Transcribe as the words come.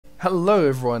Hello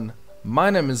everyone,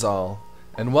 my name is Al,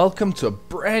 and welcome to a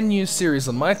brand new series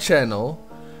on my channel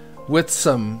with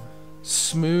some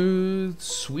smooth,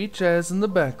 sweet jazz in the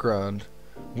background.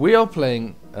 We are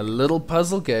playing a little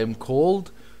puzzle game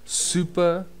called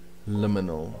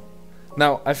Superliminal.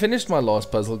 Now, I finished my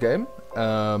last puzzle game,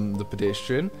 the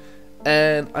pedestrian,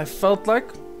 and I felt like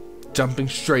jumping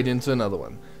straight into another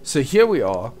one. So here we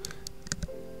are.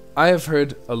 I have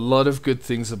heard a lot of good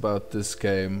things about this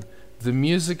game. The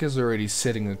music is already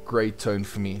setting a great tone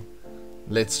for me.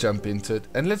 Let's jump into it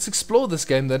and let's explore this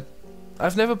game that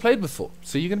I've never played before.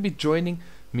 So you're going to be joining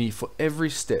me for every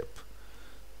step.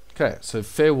 Okay, so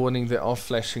fair warning, there are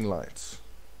flashing lights.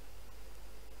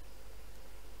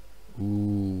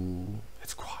 Ooh,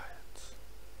 it's quiet.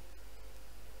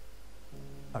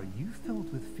 Are you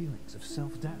filled with feelings of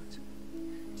self-doubt?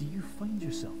 Do you find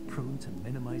yourself prone to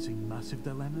minimizing massive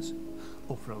dilemmas,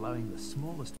 or for allowing the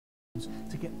smallest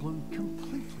to get blown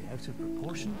completely out of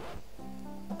proportion?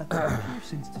 At the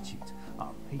Pierce Institute,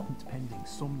 our patent-pending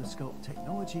Somnosculpt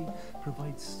technology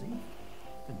provides safe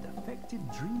and effective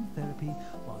dream therapy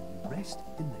while you rest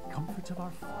in the comfort of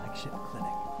our flagship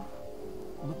clinic.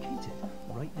 Located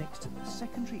right next to the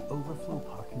secondary overflow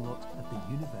parking lot at the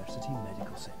University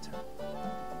Medical Center.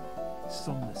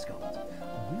 Somnosculpt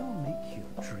will make your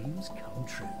dreams come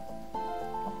true.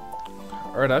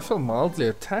 Alright, I feel mildly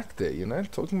attacked there, you know,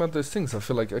 talking about those things. I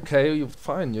feel like, okay, you're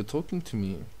fine, you're talking to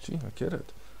me. Gee, I get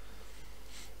it.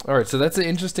 Alright, so that's an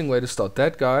interesting way to start.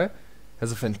 That guy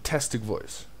has a fantastic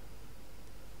voice.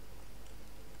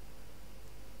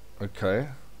 Okay.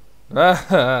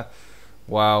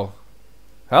 Wow.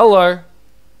 Hello.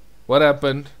 What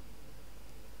happened?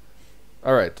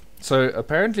 Alright, so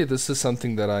apparently this is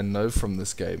something that I know from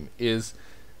this game, is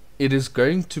it is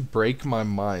going to break my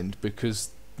mind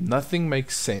because nothing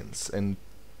makes sense and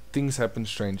things happen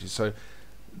strangely. So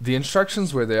the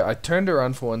instructions were there. I turned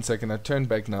around for 1 second. I turned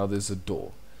back. Now there's a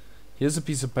door. Here's a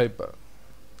piece of paper.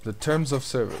 The terms of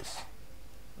service.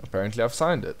 Apparently I've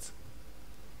signed it.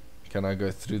 Can I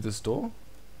go through this door?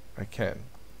 I can.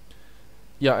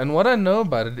 Yeah, and what I know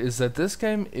about it is that this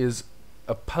game is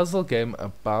a puzzle game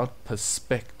about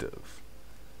perspective.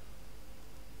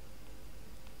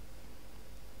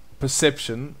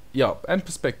 Perception. Yeah, and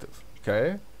perspective.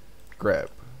 Okay.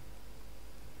 Grab.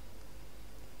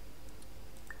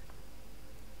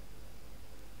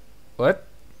 What?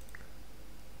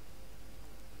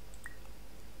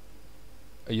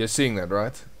 You're seeing that,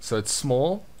 right? So it's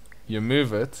small, you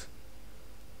move it,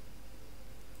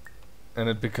 and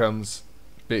it becomes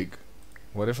big.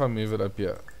 What if I move it up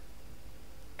here?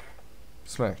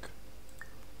 Smack.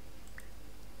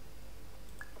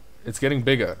 It's getting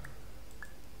bigger.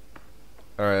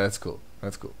 Alright, that's cool.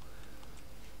 That's cool.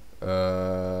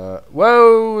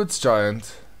 Whoa, it's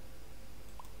giant.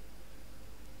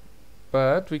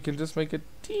 But we can just make it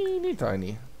teeny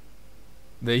tiny.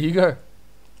 There you go.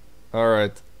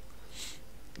 Alright.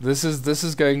 This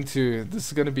is going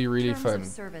to be really fun. Terms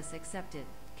of service accepted.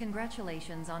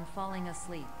 Congratulations on falling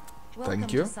asleep. Welcome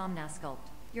Thank you. to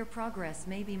Somnosculpt. Your progress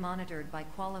may be monitored by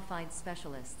qualified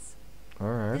specialists.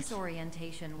 Alright. This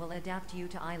orientation will adapt you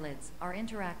to eyelids, our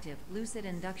interactive, lucid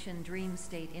induction dream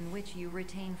state in which you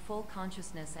retain full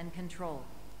consciousness and control.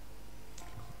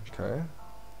 Okay.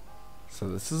 So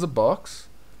this is a box.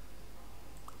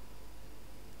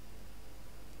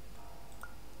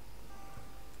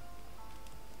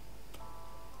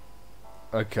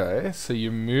 Okay, so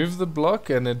you move the block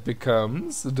and it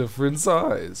becomes a different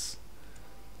size.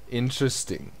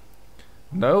 Interesting.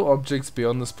 No objects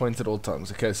beyond this point at all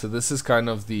times. Okay, so this is kind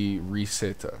of the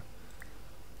resetter.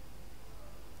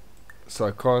 So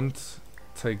I can't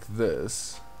take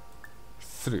this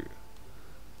through.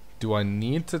 Do I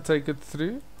need to take it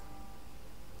through?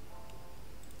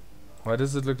 Why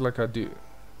does it look like I do?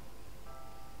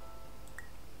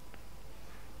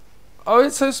 Oh,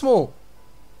 it's so small.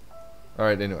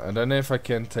 Alright, anyway, I don't know if I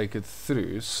can take it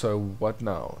through, so what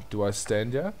now? Do I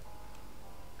stand here?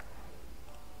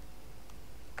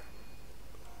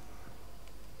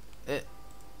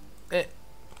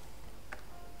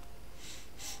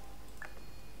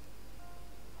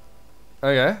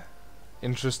 Okay,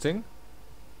 interesting.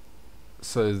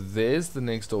 So there's the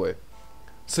next doorway.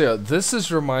 So yeah, this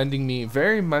is reminding me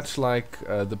very much like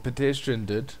the pedestrian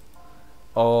did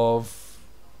of,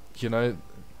 you know,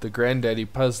 the granddaddy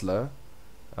puzzler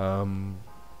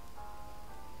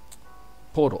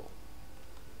Portal.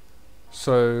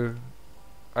 So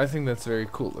I think that's very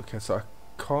cool. Okay, so I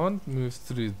can't move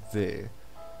through there,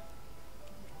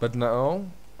 but now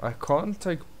I can't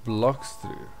take blocks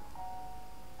through.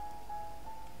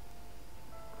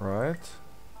 Right.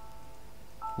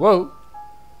 Whoa.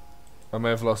 I may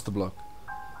have lost the block.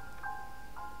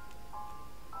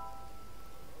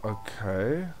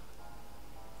 Okay.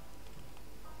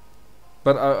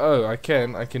 But oh, I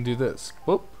can do this.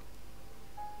 Boop.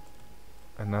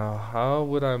 And now how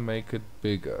would I make it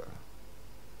bigger?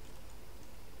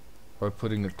 By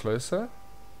putting it closer?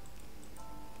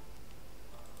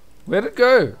 Where'd it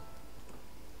go?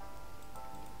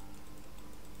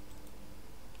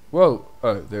 Whoa.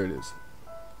 Oh, there it is.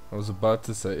 I was about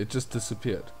to say, it just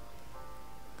disappeared.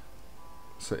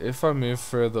 So if I move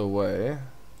further away,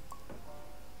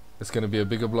 it's going to be a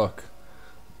bigger block.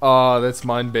 Ah, that's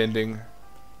mind-bending.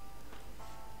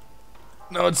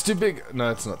 No, it's too big. No,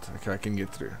 it's not. Okay, I can get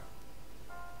through.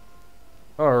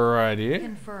 Alrighty.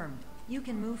 Confirmed. You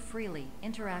can move freely,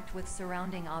 interact with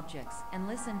surrounding objects, and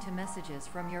listen to messages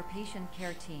from your patient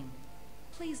care team.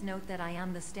 Please note that I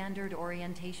am the standard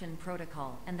orientation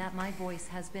protocol, and that my voice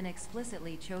has been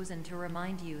explicitly chosen to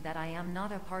remind you that I am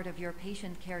not a part of your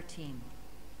patient care team.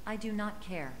 I do not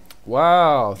care.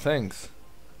 Wow, thanks.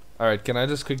 Alright, can I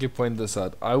just quickly point this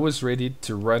out? I was ready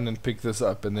to run and pick this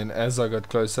up, and then as I got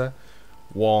closer,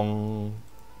 wong.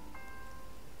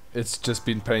 It's just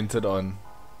been painted on.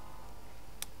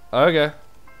 Okay.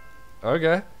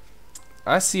 Okay.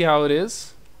 I see how it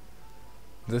is.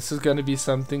 This is going to be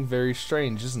something very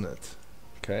strange, isn't it?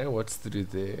 Okay, what's through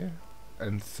there?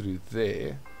 And through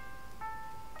there.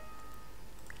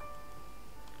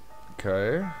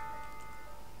 Okay.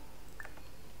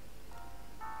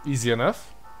 Easy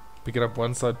enough. Pick it up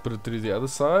one side, put it through the other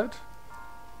side.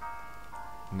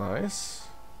 Nice.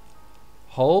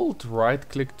 Hold right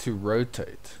click to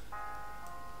rotate.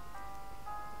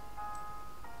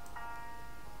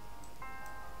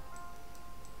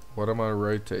 What am I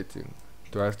rotating?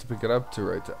 Do I have to pick it up to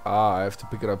rotate? Ah, I have to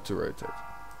pick it up to rotate.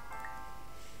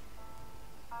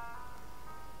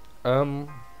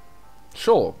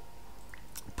 Sure.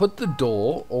 Put the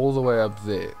door all the way up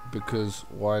there, because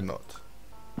why not?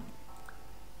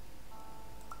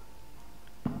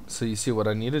 So you see what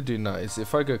I need to do now is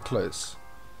if I go close,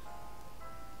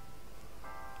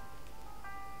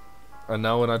 and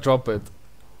now when I drop it,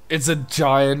 it's a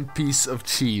giant piece of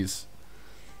cheese.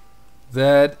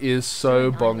 That is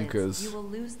so bonkers. You will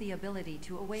lose the ability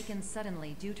to awaken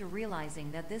suddenly due to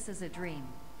realizing that this is a dream.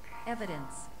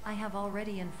 Evidence. I have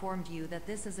already informed you that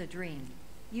this is a dream.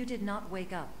 You did not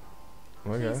wake up.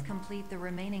 Okay. Please complete the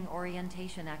remaining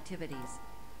orientation activities.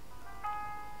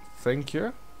 Thank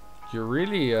you. You're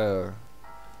really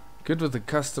good with the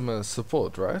customer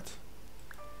support, right?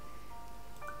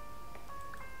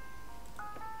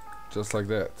 Just like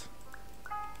that.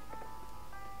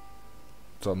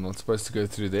 So I'm not supposed to go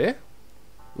through there?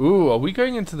 Ooh, are we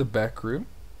going into the back room?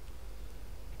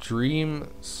 Dream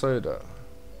soda.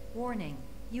 Warning.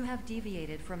 You have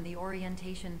deviated from the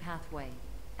orientation pathway.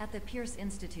 At the Pierce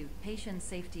Institute, patient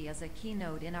safety is a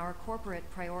keynote in our corporate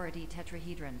priority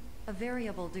tetrahedron. A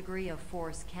variable degree of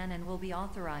force can and will be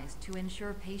authorized to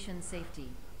ensure patient safety.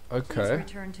 Okay. Please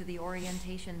return to the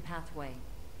orientation pathway.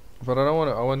 But I don't want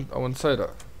to, I want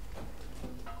soda.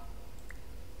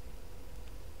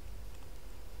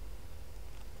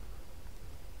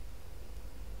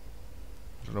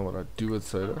 I don't know what I do with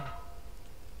soda.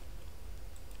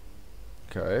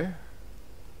 Okay.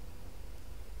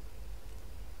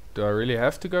 Do I really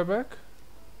have to go back?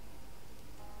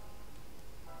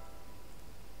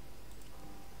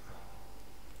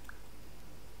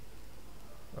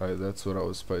 Oh, that's what I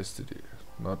was supposed to do,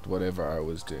 not whatever I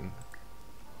was doing.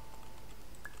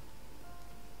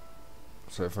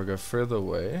 So if I go further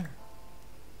away,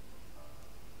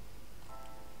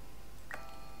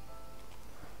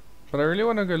 but I really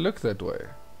want to go look that way.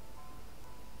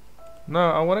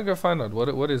 No, I want to go find out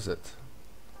what is it.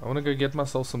 I want to go get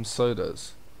myself some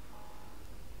sodas.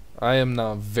 I am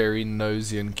now very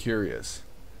nosy and curious.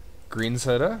 Green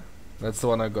soda? That's the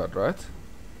one I got, right?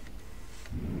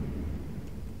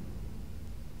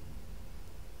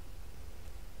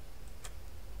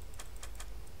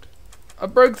 I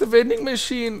broke the vending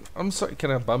machine. I'm sorry. Can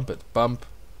I bump it? Bump.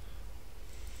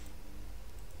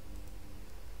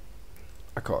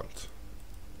 I can't.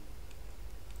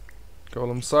 Girl,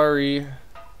 I'm sorry.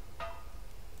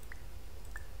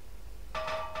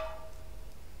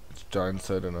 It's giant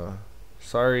soda now.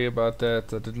 Sorry about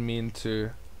that. I didn't mean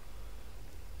to.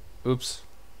 Oops.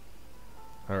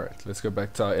 Alright, let's go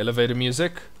back to our elevator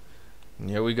music.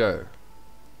 And here we go.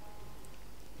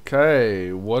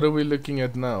 Okay, what are we looking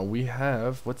at now? We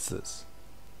have, what's this?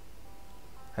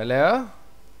 Hello?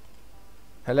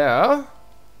 Hello?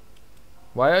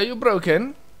 Why are you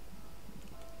broken?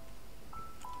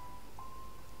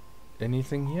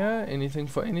 Anything here? Anything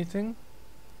for anything?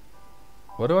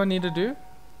 What do I need to do?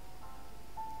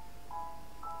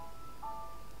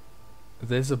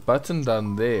 There's a button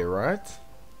down there, right?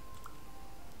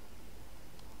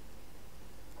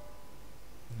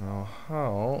 Now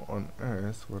how on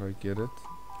earth would I get it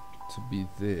to be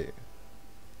there?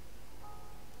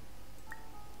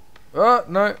 Oh,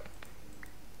 no!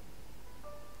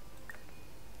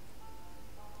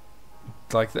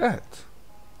 Like that.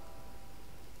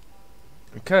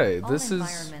 Okay, this All is...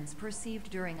 environments perceived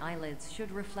during eyelids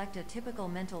should reflect a typical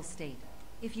mental state.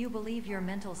 If you believe your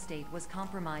mental state was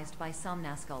compromised by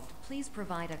Somnasculpt, please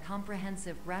provide a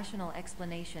comprehensive, rational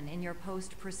explanation in your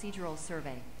post-procedural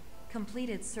survey.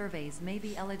 Completed surveys may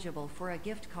be eligible for a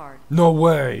gift card. No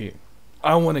way!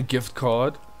 I want a gift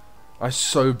card. I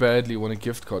so badly want a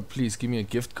gift card. Please give me a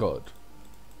gift card.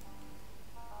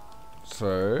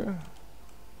 So...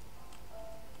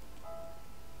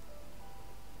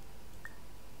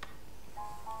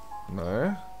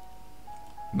 No.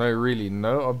 No, really,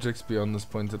 no objects beyond this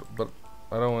point, but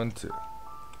I don't want to.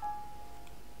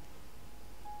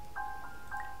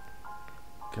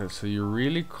 Okay, so you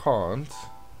really can't.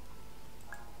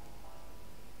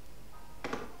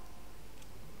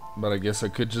 But I guess I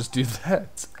could just do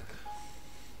that.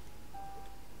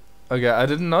 Okay, I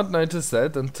did not notice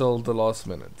that until the last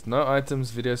minute. No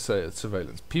items, video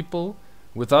surveillance. People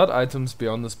without items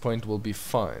beyond this point will be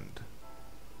fined.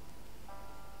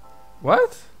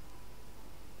 What?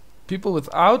 People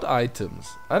without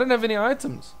items. I don't have any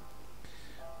items.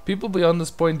 People beyond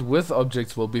this point with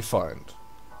objects will be fined.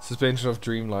 Suspension of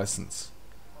dream license.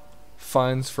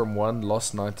 Fines from 1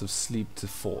 lost night of sleep to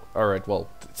 4. Alright, well,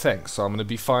 thanks. So I'm going to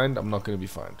be fined. I'm not going to be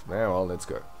fined. Yeah, well, let's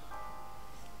go.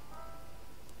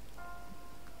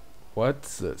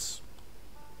 What's this?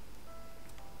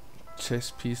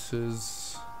 Chess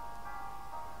pieces.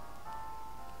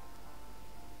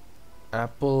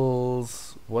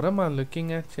 Apples. What am I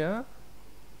looking at here?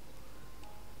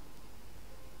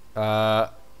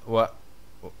 What?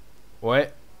 Wait.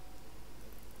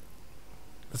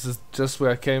 This is just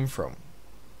where I came from.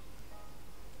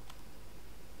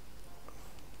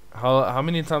 How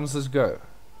many times does it go?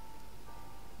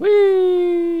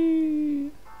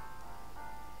 Whee!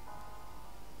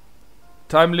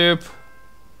 Time loop.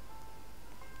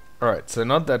 Alright, so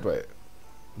not that way.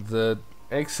 The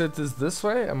exit is this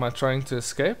way. Am I trying to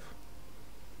escape?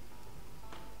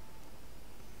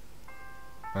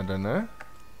 I don't know.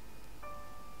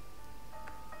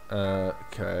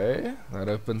 Okay, that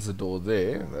opens the door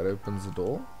there. That opens the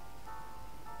door.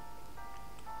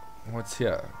 What's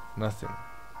here? Nothing.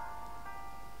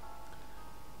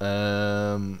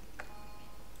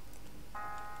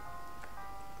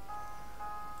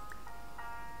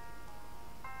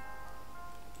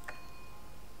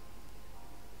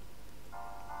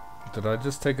 Did I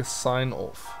just take a sign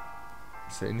off?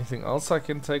 Is there anything else I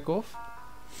can take off?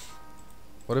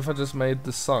 What if I just made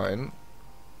the sign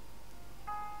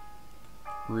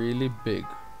really big?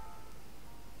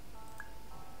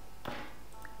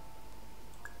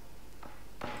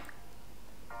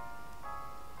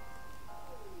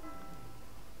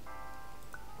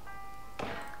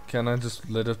 Can I just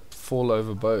let it fall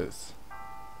over both?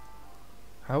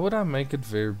 How would I make it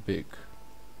very big?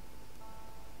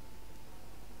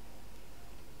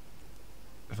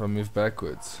 If I move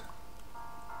backwards.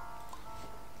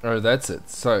 Oh, that's it.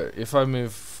 So, if I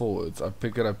move forwards, I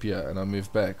pick it up here and I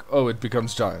move back. Oh, it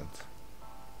becomes giant.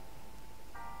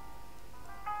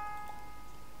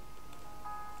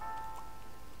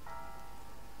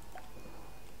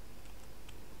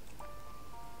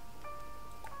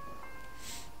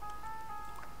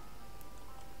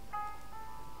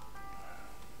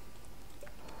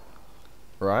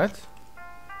 Right?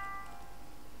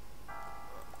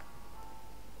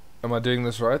 Am I doing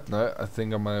this right? No, I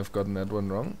think I might have gotten that one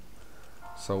wrong.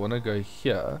 So I want to go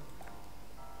here.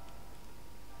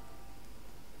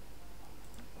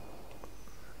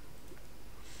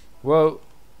 Whoa.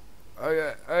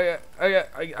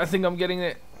 I think I'm getting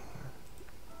it.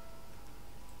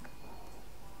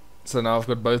 So now I've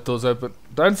got both doors open.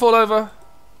 Don't fall over.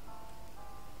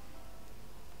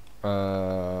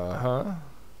 Uh-huh.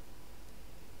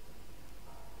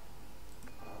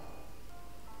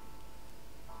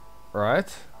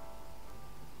 Right.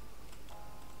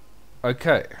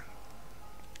 Okay.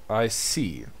 I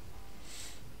see.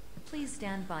 Please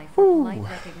stand by for polite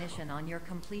recognition on your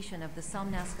completion of the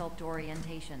Somnasculpt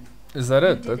orientation. Is that You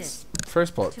it? did That's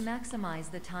first part. To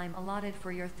maximize the time allotted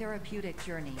for your therapeutic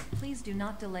journey, please do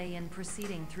not delay in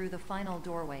proceeding through the final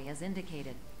doorway as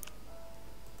indicated.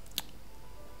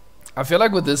 I feel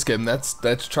like with this game,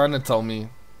 that's trying to tell me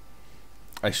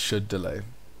I should delay.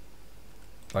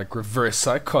 Like reverse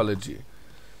psychology.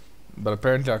 But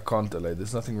apparently I can't delay.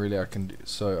 There's nothing really I can do.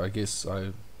 So I guess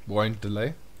I won't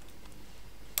delay.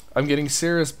 I'm getting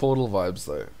serious Portal vibes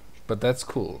though, but that's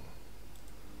cool.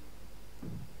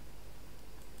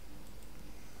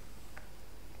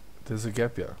 There's a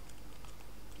gap here.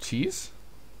 Cheese?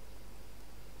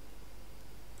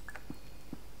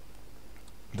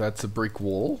 That's a brick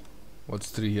wall. What's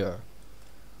through here?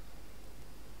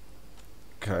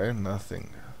 Okay,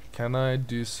 nothing. Can I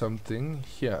do something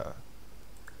here?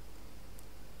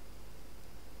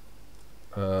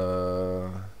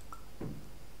 So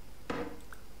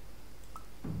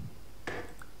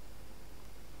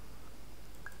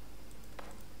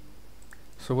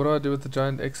what do I do with the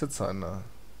giant exit sign now?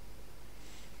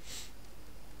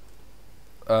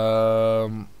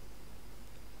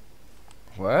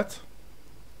 What?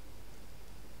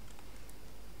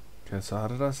 Okay, so how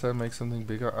did I say make something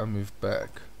bigger? I move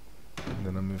back. And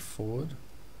then I move forward.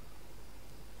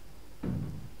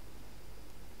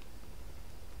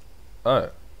 Oh.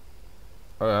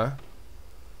 Okay.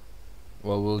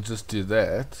 Well, we'll just do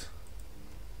that.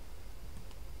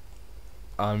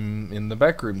 I'm in the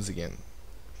back rooms again.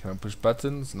 Can I push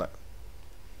buttons? No.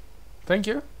 Thank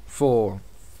you for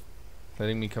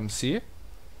letting me come see.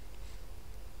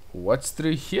 What's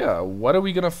through here? What are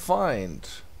we gonna find?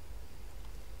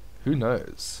 Who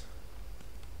knows?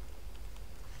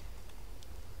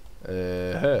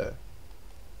 I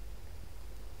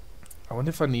wonder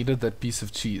if I needed that piece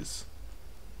of cheese.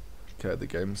 Okay, the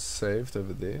game's saved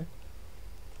over there.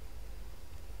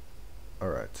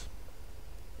 Alright.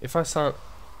 If I sound...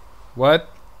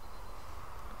 What?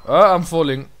 Oh, I'm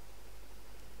falling.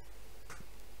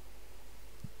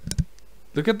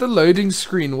 Look at the loading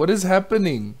screen. What is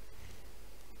happening?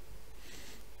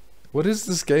 What is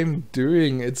this game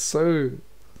doing? It's so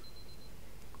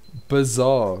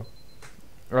bizarre.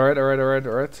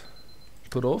 Alright.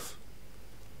 Put off.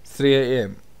 3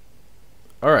 AM.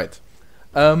 Alright.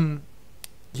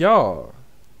 Yeah.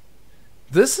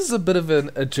 This is a bit of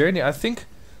a journey. I think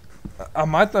I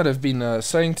might not have been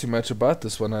saying too much about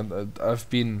this one. I've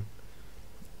been...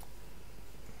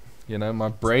 You know, my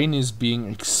brain is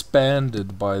being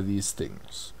expanded by these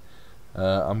things.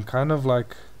 I'm kind of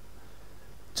like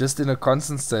just in a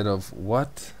constant state of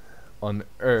what on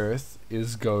earth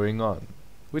is going on,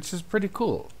 which is pretty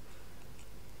cool.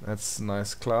 That's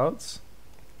nice clouds.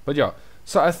 But yeah,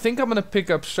 so I think I'm gonna pick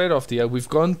up straight after here. We've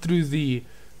gone through the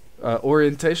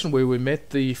orientation where we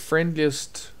met the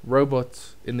friendliest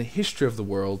robot in the history of the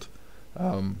world.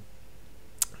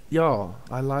 Yeah,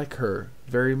 I like her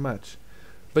very much.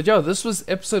 But yeah, this was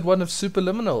episode 1 of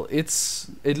Superliminal.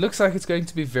 It looks like it's going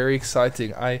to be very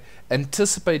exciting. I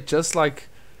anticipate, just like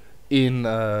in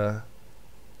what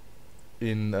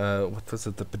was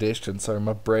it, the Pedestrian. Sorry,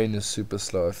 my brain is super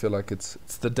slow. I feel like it's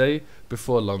the day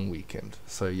before a long weekend.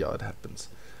 So yeah, it happens.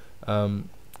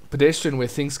 Pedestrian, where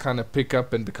things kind of pick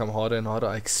up and become harder and harder.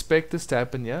 I expect this to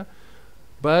happen, yeah,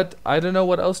 but I don't know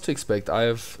what else to expect. I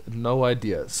have no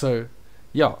idea. So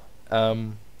yeah,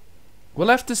 we'll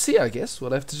have to see, I guess.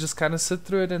 We'll have to just kind of sit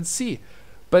through it and see.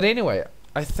 But anyway,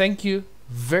 I thank you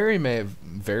very much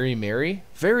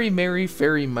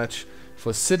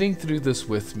for sitting through this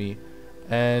with me.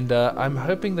 And I'm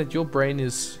hoping that your brain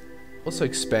is also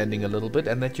expanding a little bit,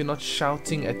 and that you're not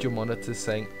shouting at your monitor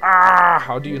saying, "Ah,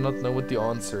 how do you not know what the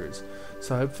answer is?"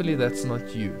 So hopefully that's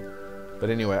not you.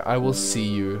 But anyway, I will see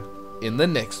you in the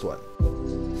next one.